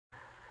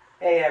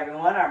Hey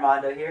everyone,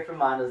 Armando here from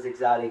Mondo's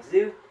Exotic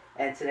Zoo,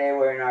 and today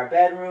we're in our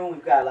bedroom.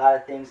 We've got a lot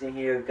of things in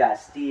here. We've got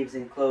Steve's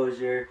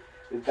enclosure.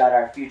 We've got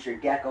our future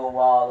gecko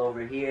wall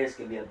over here. It's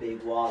going to be a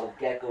big wall of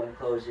gecko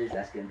enclosures.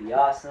 That's going to be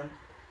awesome.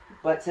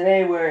 But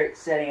today we're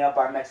setting up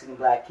our Mexican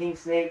Black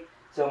Kingsnake.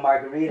 So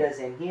Margarita's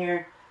in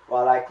here.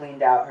 While I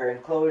cleaned out her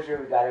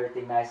enclosure, we got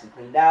everything nice and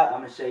cleaned out. I'm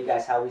going to show you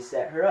guys how we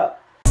set her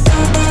up.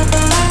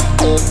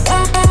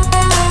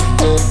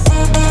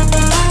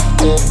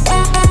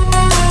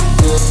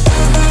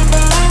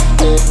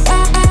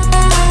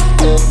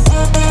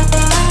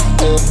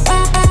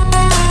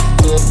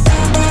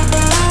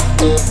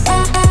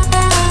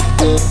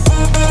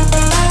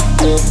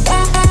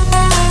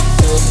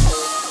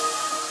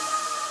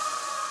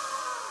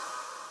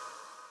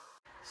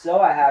 So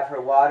I have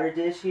her water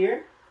dish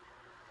here.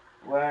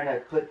 We're going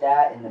to put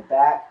that in the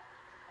back.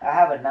 I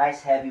have a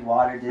nice heavy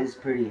water dish,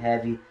 pretty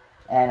heavy.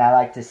 And I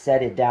like to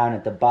set it down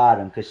at the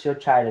bottom because she'll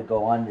try to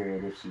go under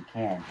it if she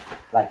can.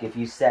 Like if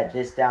you set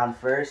this down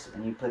first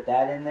and you put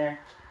that in there,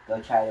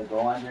 they'll try to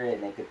go under it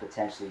and they could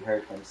potentially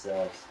hurt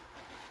themselves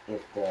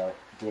if the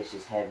dish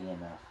is heavy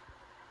enough.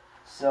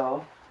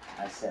 So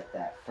I set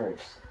that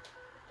first.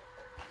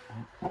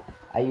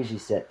 I usually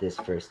set this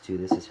first too.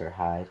 This is her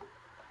hide.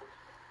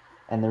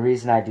 And the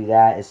reason I do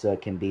that is so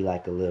it can be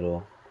like a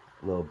little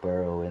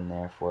burrow in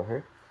there for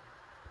her.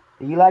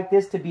 You like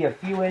this to be a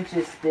few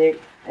inches thick,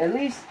 at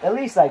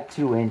least like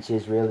 2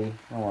 inches really.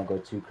 I don't want to go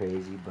too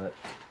crazy, but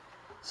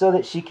so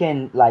that she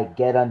can like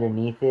get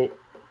underneath it.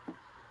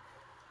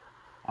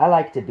 I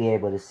like to be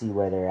able to see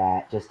where they're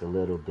at just a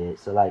little bit.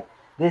 So like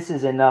this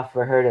is enough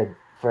for her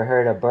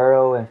to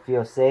burrow and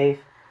feel safe,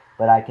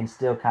 but I can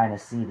still kind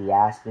of see the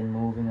aspen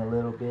moving a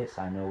little bit,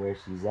 so I know where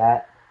she's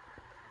at.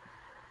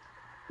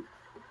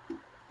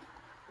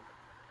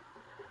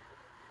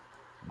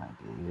 Might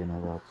be even a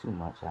little too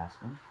much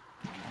aspen.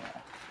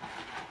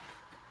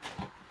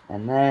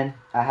 And then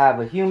I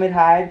have a humid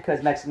hide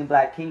because Mexican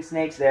Black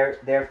Kingsnakes,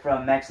 they're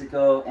from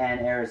Mexico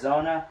and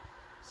Arizona,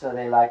 so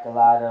they like a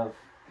lot of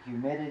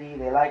humidity.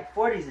 They like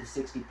 40 to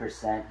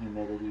 60%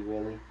 humidity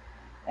really.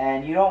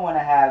 And you don't want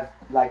to have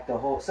like the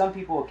whole, some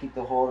people will keep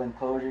the whole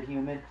enclosure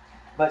humid,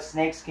 but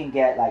snakes can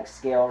get like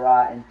scale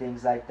rot and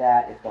things like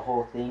that if the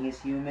whole thing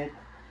is humid.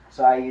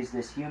 So I use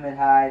this humid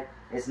hide.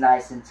 It's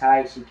nice and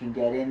tight. She can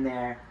get in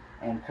there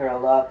and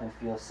curl up and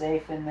feel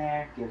safe in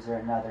there. Gives her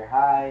another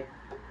hide.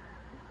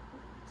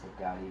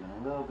 Take out even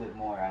a little bit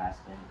more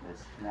aspen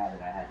because now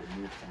that I had to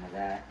move some of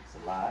that, it's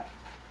a lot.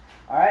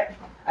 Alright,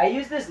 I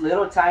use this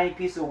little tiny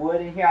piece of wood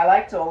in here. I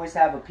like to always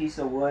have a piece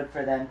of wood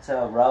for them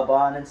to rub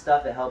on and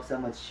stuff. It helps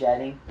them with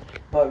shedding.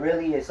 But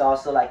really it's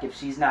also like if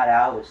she's not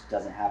out, which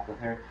doesn't happen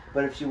with her,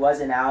 but if she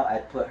wasn't out,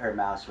 I'd put her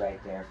mouse right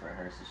there for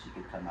her so she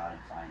could come out and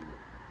find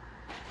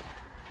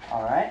it.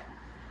 Alright,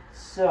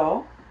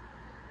 so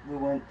we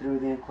went through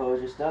the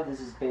enclosure stuff. This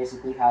is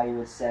basically how you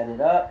would set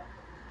it up.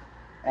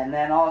 And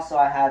then also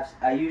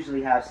I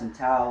usually have some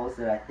towels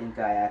that I think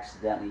I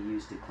accidentally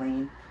used to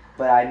clean,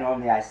 but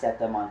I set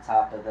them on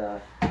top of the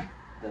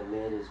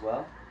lid as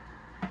well.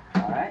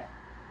 Alright,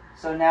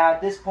 so now at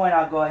this point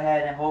I'll go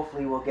ahead and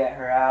hopefully we'll get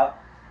her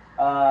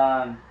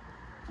out.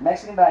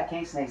 Mexican Black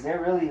Kingsnakes,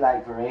 they're really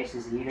like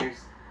voracious eaters.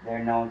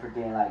 They're known for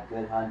being like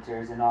good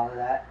hunters and all of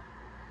that.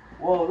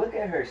 Whoa, look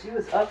at her, she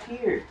was up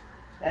here.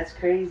 That's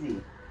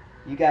crazy.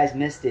 You guys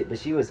missed it, but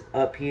she was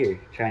up here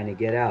trying to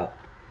get out.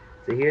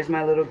 So here's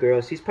my little girl.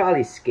 She's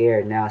probably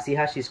scared now. See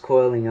how she's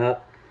coiling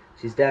up?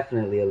 She's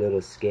definitely a little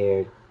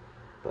scared.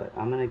 But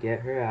I'm going to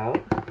get her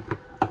out.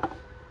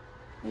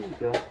 There you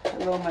go.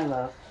 Hello, my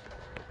love.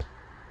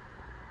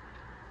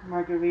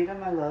 Margarita,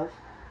 my love.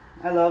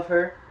 I love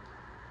her.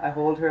 I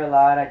hold her a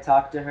lot. I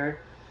talk to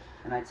her.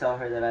 And I tell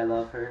her that I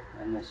love her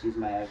and that she's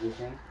my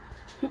everything.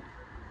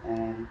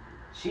 And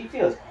she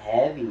feels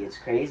heavy. It's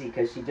crazy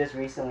because she just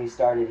recently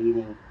started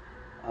eating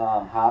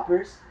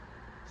hoppers.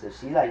 So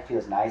she like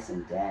feels nice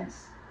and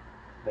dense.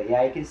 But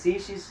yeah, you can see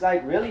she's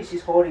like really,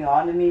 she's holding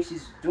on to me.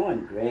 She's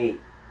doing great.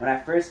 When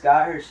I first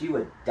got her, she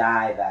would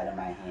dive out of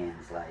my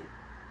hands, like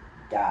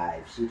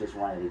dive. She just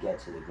wanted to get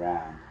to the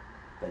ground.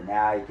 But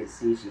now you can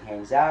see she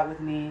hangs out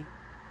with me.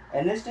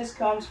 And this just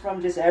comes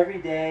from just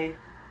every day,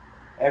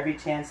 every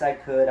chance I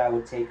could, I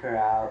would take her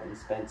out and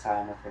spend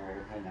time with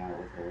her, hang out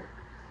with her.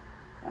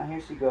 Now here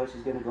she goes,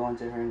 she's gonna go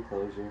into her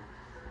enclosure.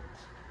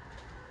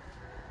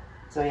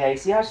 So yeah, you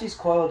see how she's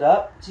coiled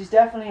up? She's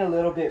definitely a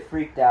little bit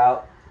freaked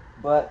out,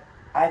 but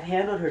I've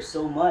handled her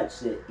so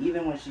much that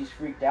even when she's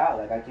freaked out,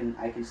 like I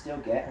can still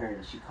get her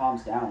and she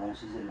calms down when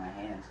she's in my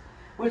hands.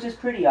 Which is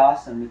pretty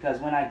awesome because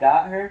when I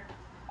got her,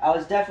 I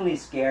was definitely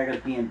scared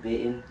of being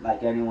bitten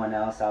like anyone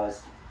else. I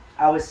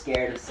was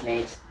scared of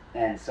snakes,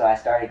 and so I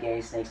started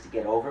getting snakes to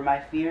get over my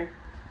fear.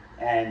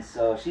 And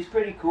so she's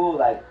pretty cool,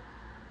 like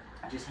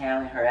just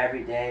handling her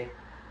every day.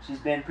 She's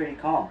been pretty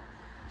calm.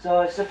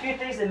 So it's a few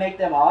things that make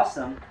them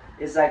awesome.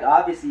 It's like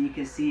obviously you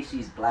can see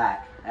she's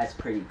black. That's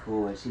pretty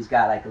cool. And she's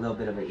got like a little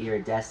bit of an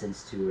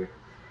iridescence to her.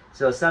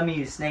 So some of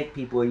you snake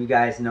people, you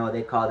guys know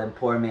they call them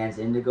poor man's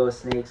indigo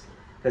snakes.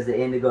 Because the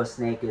indigo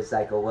snake is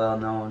like a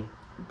well-known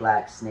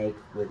black snake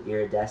with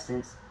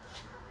iridescence.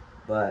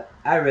 But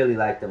I really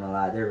like them a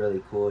lot. They're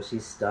really cool.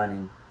 She's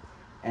stunning.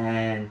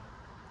 And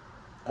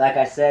like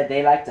I said,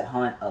 they like to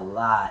hunt a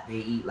lot. They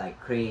eat like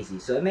crazy.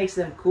 So it makes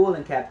them cool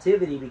in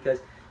captivity because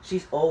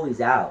she's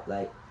always out.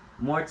 Like,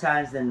 more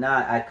times than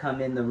not, I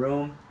come in the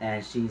room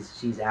and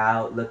she's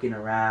out looking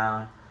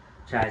around,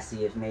 trying to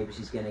see if maybe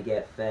she's going to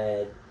get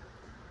fed.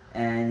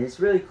 And it's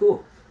really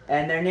cool.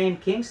 And their name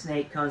king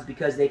snake comes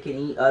because they can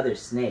eat other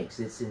snakes.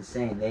 It's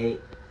insane.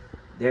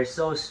 They're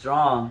so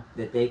strong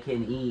that they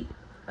can eat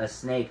a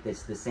snake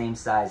that's the same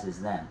size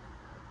as them.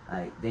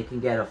 Like, they can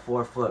get a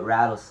 4-foot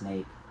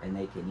rattlesnake and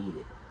they can eat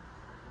it.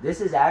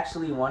 This is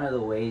actually one of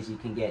the ways you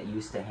can get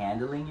used to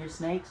handling your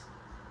snakes,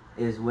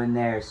 is when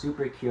they're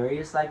super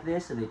curious like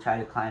this and they try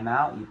to climb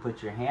out, you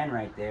put your hand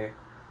right there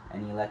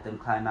and you let them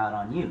climb out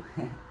on you.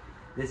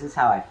 This is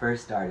how I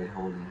first started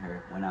holding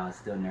her, when I was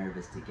still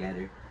nervous to get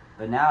her.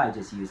 But now I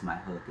just use my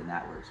hook and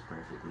that works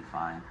perfectly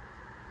fine.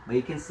 But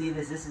you can see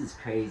this is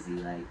crazy.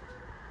 Like,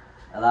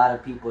 a lot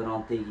of people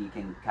don't think you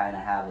can kind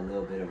of have a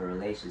little bit of a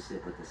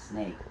relationship with a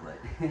snake, but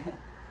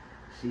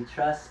she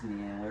trusts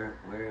me and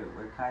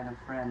we're kind of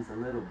friends a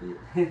little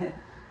bit.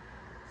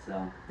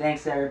 So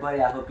thanks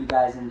everybody. I hope you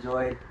guys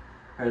enjoyed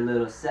her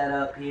little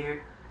setup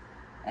here,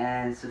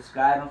 and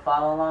subscribe and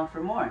follow along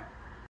for more.